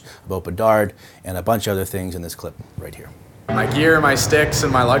luggage, about Bedard, and a bunch of other things in this clip right here. My gear, my sticks,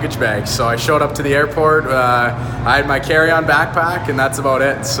 and my luggage bag. So I showed up to the airport. I had my carry-on backpack, and that's about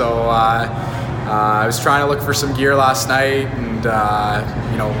it. So I was trying to look for some gear last night, and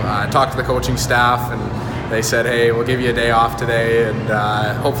I talked to the coaching staff, and they said, "Hey, we'll give you a day off today, and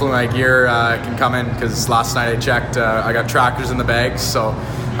hopefully my gear can come in." Because last night I checked, I got trackers in the bags, so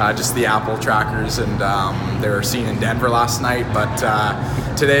just the Apple trackers, and they were seen in Denver last night, but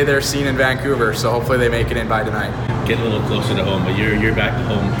today they're seen in Vancouver. So hopefully they make it in by tonight. Get a little closer to home, but you're back to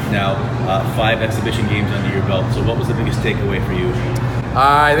home now. 5 exhibition games under your belt. So what was the biggest takeaway for you?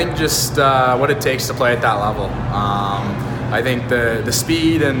 I think just what it takes to play at that level. I think the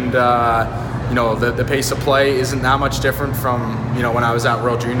speed and the pace of play isn't that much different from when I was at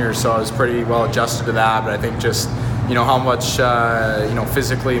World Juniors. So I was pretty well adjusted to that. But I think just how much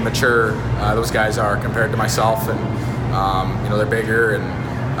physically mature those guys are compared to myself, and they're bigger and.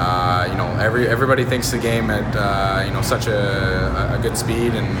 Everybody thinks the game at such a good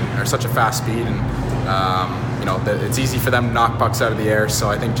speed or such a fast speed, and it's easy for them to knock pucks out of the air. So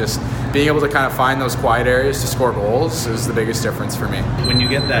I think just being able to kind of find those quiet areas to score goals is the biggest difference for me. When you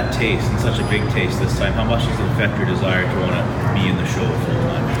get that taste, and such a big taste this time, how much does it affect your desire to want to be in the show full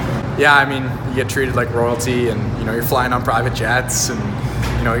time? Yeah, I mean, you get treated like royalty, and you're flying on private jets, and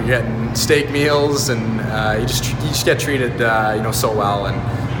you're getting steak meals, and you just get treated so well,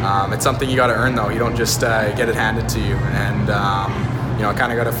 and it's something you got to earn though. You don't just get it handed to you, and I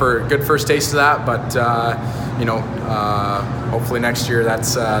kind of got a good first taste of that, but hopefully next year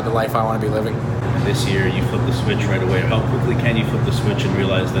that's the life I want to be living. This year you flip the switch right away. How quickly can you flip the switch and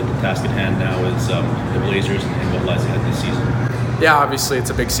realize that the task at hand now is the Blazers and what lies ahead this season? Yeah, obviously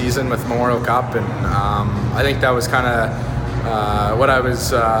it's a big season with Memorial Cup, and I think that was kind of what I was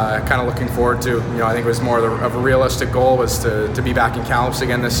kind of looking forward to. I think it was more of a realistic goal was to be back in Kamloops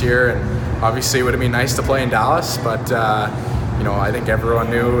again this year, and obviously it would have been nice to play in Dallas, but I think everyone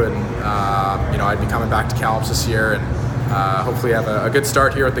knew, and I'd be coming back to Kamloops this year, and hopefully have a good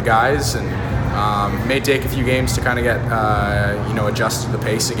start here with the guys, and it may take a few games to kind of get adjusted to the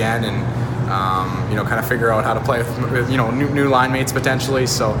pace again, and kind of figure out how to play with new line mates potentially.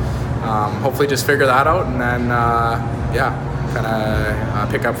 So hopefully just figure that out, and then kind of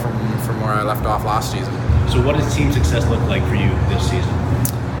pick up from where I left off last season. So what does team success look like for you this season?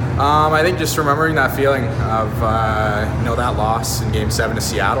 I think just remembering that feeling of that loss in Game 7 to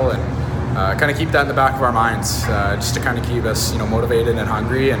Seattle, and kind of keep that in the back of our minds, just to kind of keep us motivated and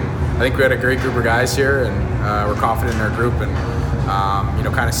hungry. And I think we had a great group of guys here, and we're confident in our group, and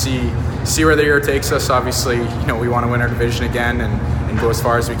kind of see where the year takes us. Obviously, we want to win our division again and go as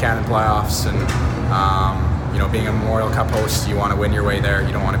far as we can in playoffs. And being a Memorial Cup host, you want to win your way there.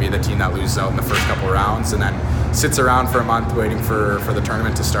 You don't want to be the team that loses out in the first couple of rounds and then sits around for a month waiting for the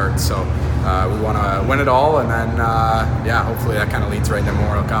tournament to start. So we want to win it all, and then hopefully that kind of leads right into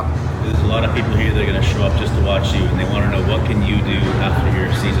Memorial Cup. There's a lot of people here that are going to show up just to watch you, and they want to know what can you do after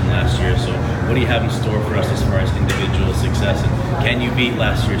your season last year. So what do you have in store for us as far as individual success, and can you beat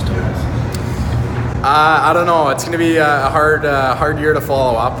last year's totals? I don't know. It's going to be a hard year to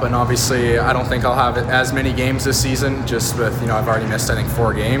follow up, and obviously I don't think I'll have as many games this season, just with, I've already missed, I think,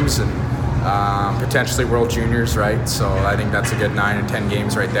 4 games, and potentially World Juniors, right? So I think that's a good 9 or 10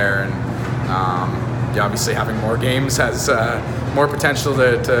 games right there, and obviously having more games has more potential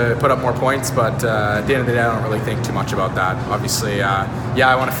to put up more points, but at the end of the day, I don't really think too much about that. Obviously,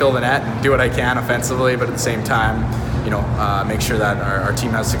 I want to fill the net and do what I can offensively, but at the same time, make sure that our team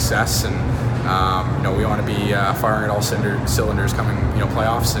has success, and we want to be firing at all cylinders coming,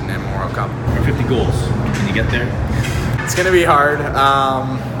 playoffs and Memorial Cup. 50 goals. Can you get there? It's going to be hard.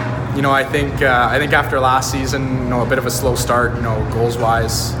 I think after last season, a bit of a slow start,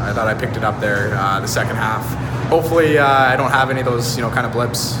 goals-wise. I thought I picked it up there the second half. Hopefully, I don't have any of those, kind of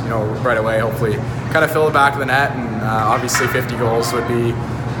blips, right away. Hopefully, kind of fill the back of the net, and obviously 50 goals would be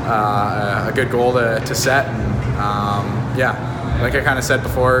a good goal to set. And like I kind of said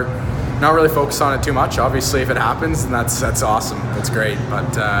before, not really focused on it too much. Obviously, if it happens, then that's awesome. That's great.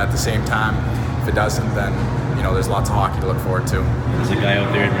 But at the same time, if it doesn't, then there's lots of hockey to look forward to. There's a guy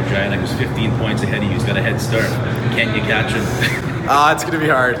out there in Regina who's 15 points ahead of you. He's got a head start. Can you catch him? It's going to be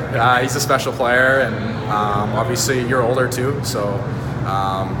hard. He's a special player, and obviously a year older too. So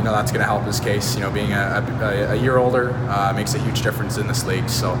that's going to help his case. Being a year older makes a huge difference in this league.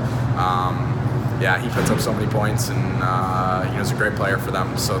 So. He puts up so many points, and he's a great player for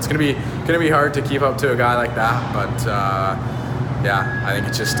them. So it's gonna be hard to keep up to a guy like that. But I think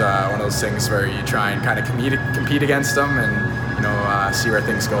it's just one of those things where you try and kind of compete against them, and see where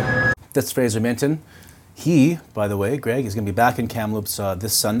things go. That's Fraser Minton. He, by the way, Greg, is going to be back in Kamloops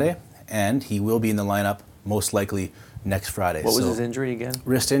this Sunday, and he will be in the lineup most likely next Friday. What was his injury again?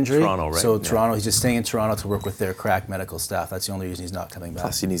 Wrist injury. Toronto, right? So Toronto, he's just staying in Toronto to work with their crack medical staff. That's the only reason he's not coming back.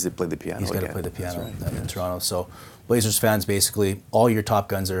 Plus he needs to play the piano. He's got to play the piano in Toronto. So Blazers fans, basically, all your top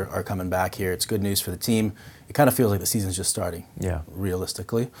guns are coming back here. It's good news for the team. It kind of feels like the season's just starting,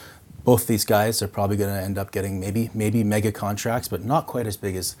 realistically. Both these guys are probably going to end up getting maybe mega contracts, but not quite as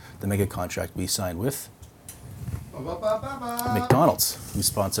big as the mega contract we signed with McDonald's, who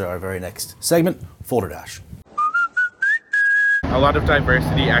sponsor our very next segment, Folder Dash. A lot of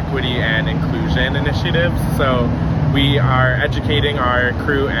diversity, equity, and inclusion initiatives. So we are educating our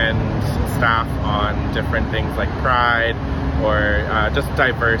crew and staff on different things like pride or just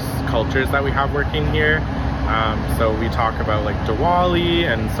diverse cultures that we have working here. So we talk about like Diwali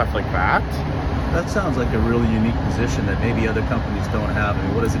and stuff like that. That sounds like a really unique position that maybe other companies don't have. I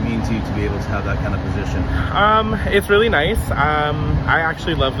mean, what does it mean to you to be able to have that kind of position? It's really nice. I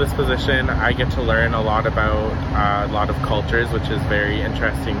actually love this position. I get to learn a lot about a lot of cultures, which is very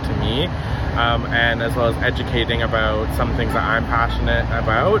interesting to me. And as well as educating about some things that I'm passionate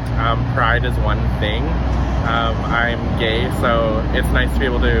about. Pride is one thing. I'm gay, so it's nice to be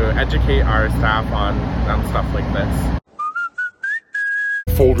able to educate our staff on stuff like this.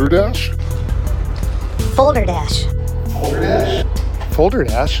 Folder Dash? Folder Dash. Folder Dash? Folder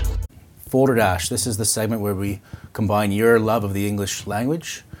Dash. Folder Dash. This is the segment where we combine your love of the English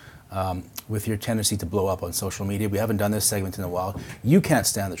language with your tendency to blow up on social media, we haven't done this segment in a while. You can't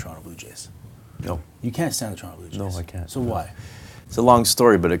stand the Toronto Blue Jays. No. You can't stand the Toronto Blue Jays. No, I can't. So why? It's a long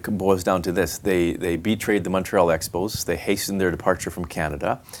story, but it boils down to this. They betrayed the Montreal Expos. They hastened their departure from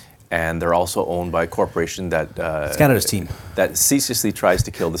Canada. And they're also owned by a corporation that it's Canada's team that ceaselessly tries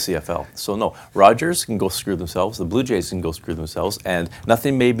to kill the CFL. So no, Rogers can go screw themselves. The Blue Jays can go screw themselves. And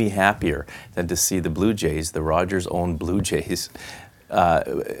nothing made me happier than to see the Blue Jays, the Rogers-owned Blue Jays,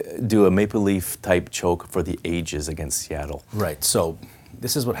 do a Maple Leaf type choke for the ages against Seattle. Right. So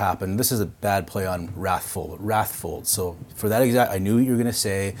this is what happened. This is a bad play on Rathfold. So for that exact, I knew you were going to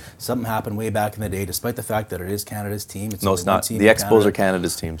say something happened way back in the day, despite the fact that it is Canada's team. No, it's not. The Expos are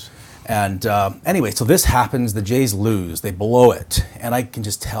Canada's teams. And anyway, so this happens. The Jays lose. They blow it. And I can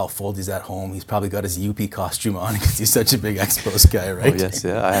just tell Foldy's at home. He's probably got his Yuppie costume on because he's such a big Expos guy, right? Oh, yes,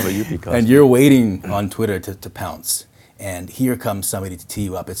 yeah. I have a Yuppie costume. And you're waiting on Twitter to pounce. And here comes somebody to tee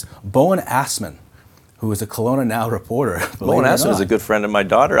you up. It's Bowen Assman, who is a Kelowna Now reporter. Bowen Assman is a good friend of my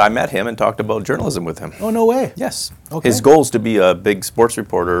daughter. I met him and talked about journalism with him. Oh, no way. Yes. Okay. His goal is to be a big sports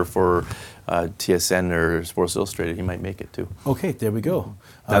reporter for TSN or Sports Illustrated. He might make it too. Okay, there we go.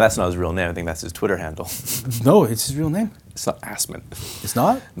 Now, that's not his real name. I think that's his Twitter handle. No, it's his real name. It's not Assman. It's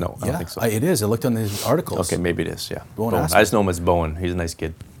not? No, I don't think so. It is. I looked on his articles. Okay, maybe it is, yeah. Bowen. I just know him as Bowen. He's a nice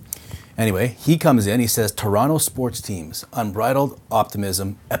kid. Anyway, he comes in, he says, Toronto sports teams, unbridled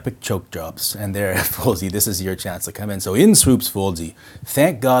optimism, epic choke jobs. And there, Foldsy, this is your chance to come in. So in swoops Foldsy.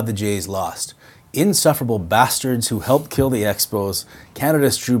 Thank God the Jays lost. Insufferable bastards who helped kill the Expos,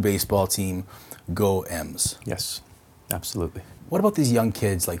 Canada's true baseball team. Go M's. Yes, absolutely. What about these young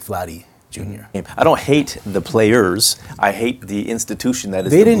kids like Vladdy Jr.? I don't hate the players. I hate the institution that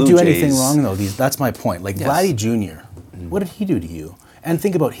is they the Blue didn't do Jays. anything wrong, though. That's my point. Like Vladdy Jr., what did he do to you? And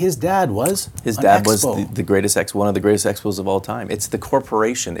think about his dad was the greatest one of the greatest Expos of all time. It's the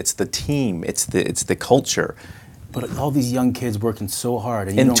corporation, it's the team, it's the culture. But all these young kids working so hard.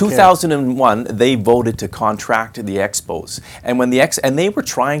 And in 2001, they voted to contract the Expos, and when and they were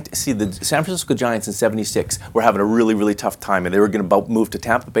trying to see the San Francisco Giants in '76 were having a really, really tough time, and they were going to move to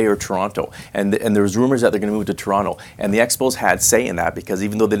Tampa Bay or Toronto, and there was rumors that they're going to move to Toronto, and the Expos had say in that because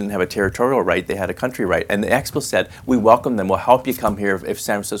even though they didn't have a territorial right, they had a country right, and the Expos said, "We welcome them. We'll help you come here if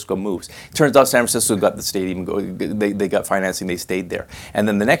San Francisco moves." Turns out San Francisco got the stadium, they got financing, they stayed there, and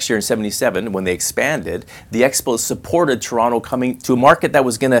then the next year in '77, when they expanded, the Expos supported Toronto coming to a market that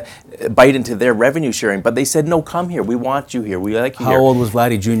was going to bite into their revenue sharing, but they said, no, come here. We want you here. We like you here. How old was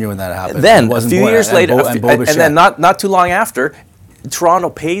Vladdy Jr. when that happened? Then, a few years later, and then not too long after, Toronto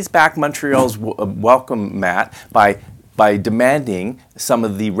pays back Montreal's welcome mat by demanding some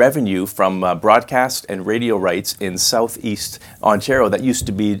of the revenue from broadcast and radio rights in southeast Ontario that used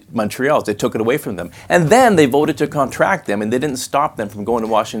to be Montreal's. They took it away from them. And then they voted to contract them, and they didn't stop them from going to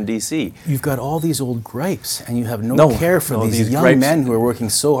Washington, D.C. You've got all these old gripes, and you have no care for these young men who are working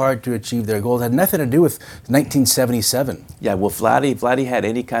so hard to achieve their goals. It had nothing to do with 1977. Yeah, well, Vladdy had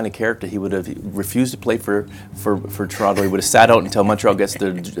any kind of character. He would have refused to play for Toronto. He would have sat out until Montreal gets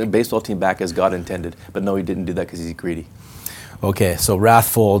their baseball team back as God intended. But no, he didn't do that because he's greedy. Okay, so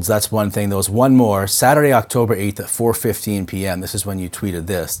Rathfolds, that's one thing. There was one more. Saturday, October 8th at 4:15 p.m. This is when you tweeted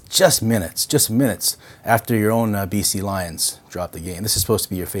this. Just minutes after your own BC Lions dropped the game. This is supposed to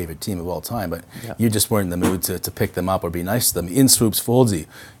be your favorite team of all time, but you just weren't in the mood to pick them up or be nice to them. In swoops Foldsy.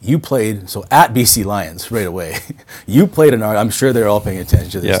 You played, so at BC Lions right away, you played an Argo. I'm sure they're all paying attention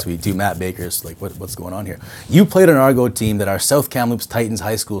to this tweet. Do Matt Baker's, like, what's going on here? You played an Argo team that our South Kamloops Titans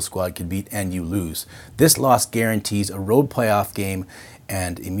high school squad could beat, and you lose. This loss guarantees a road playoff game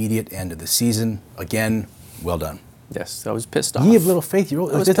and immediate end of the season. Again, well done. Yes, I was pissed off. You have little faith.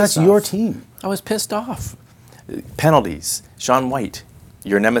 That's your team. I was pissed off. Penalties. Sean White,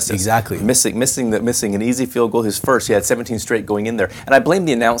 your nemesis. Exactly. Missing an easy field goal, his first. He had 17 straight going in there. And I blame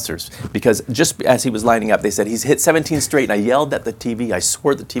the announcers because just as he was lining up, they said he's hit 17 straight. And I yelled at the TV. I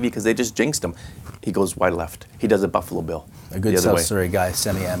swore at the TV because they just jinxed him. He goes wide left. He does a Buffalo Bill. A good South Surrey guy,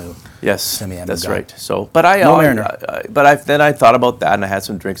 Semi-Amu. Yes, Semi-Amu that's guy. right. So, but then I thought about that, and I had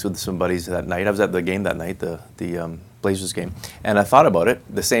some drinks with some buddies that night. I was at the game that night, the Blazers game, and I thought about it.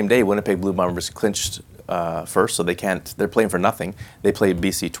 The same day, Winnipeg Blue Bombers clinched first, so they're playing for nothing. They played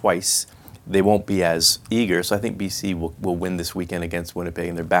BC twice. They won't be as eager, so I think BC will win this weekend against Winnipeg,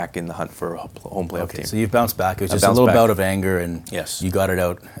 and they're back in the hunt for a home playoff team. So you've bounced back. It was just a little bout of anger, and you got it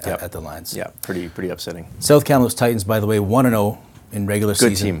out at the lines. Yeah, pretty upsetting. South Kamloops Titans, by the way, 1-0 in regular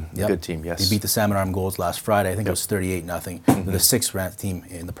season. Good team, yes. They beat the Salmon Arm Golds last Friday. I think it was 38-0. They're the 6th ranked team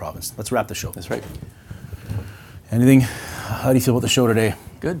in the province. Let's wrap the show. That's right. Anything? How do you feel about the show today?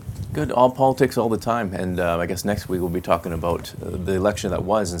 Good, good. All politics all the time, and I guess next week we'll be talking about the election that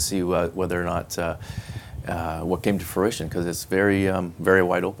was and see whether or not what came to fruition, because it's very, very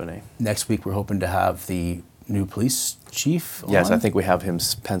wide open. Eh? Next week we're hoping to have the new police chief. Yes, on. I think we have him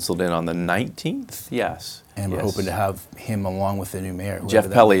penciled in on the 19th. Yes, and we're hoping to have him along with the new mayor. Jeff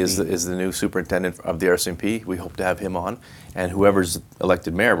Pelly is the new superintendent of the RCMP. We hope to have him on, and whoever's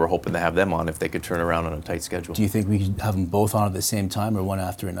elected mayor, we're hoping to have them on if they could turn around on a tight schedule. Do you think we could have them both on at the same time or one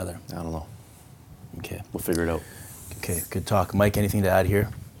after another? I don't know. Okay, we'll figure it out. Okay, good talk, Mike. Anything to add here?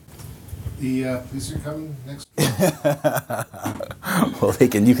 The police are coming next week. Well,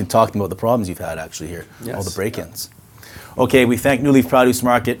 you can talk to them about the problems you've had actually here, yes. All the break-ins. Okay, we thank New Leaf Produce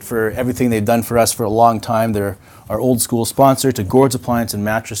Market for everything they've done for us for a long time. They're our old school sponsor, to Gord's Appliance and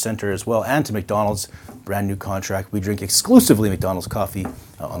Mattress Center as well, and to McDonald's, brand new contract. We drink exclusively McDonald's coffee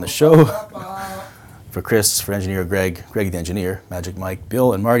on the show. For Chris, for engineer Greg the engineer, Magic Mike,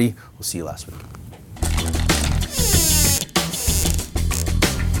 Bill, and Marty, we'll see you last week.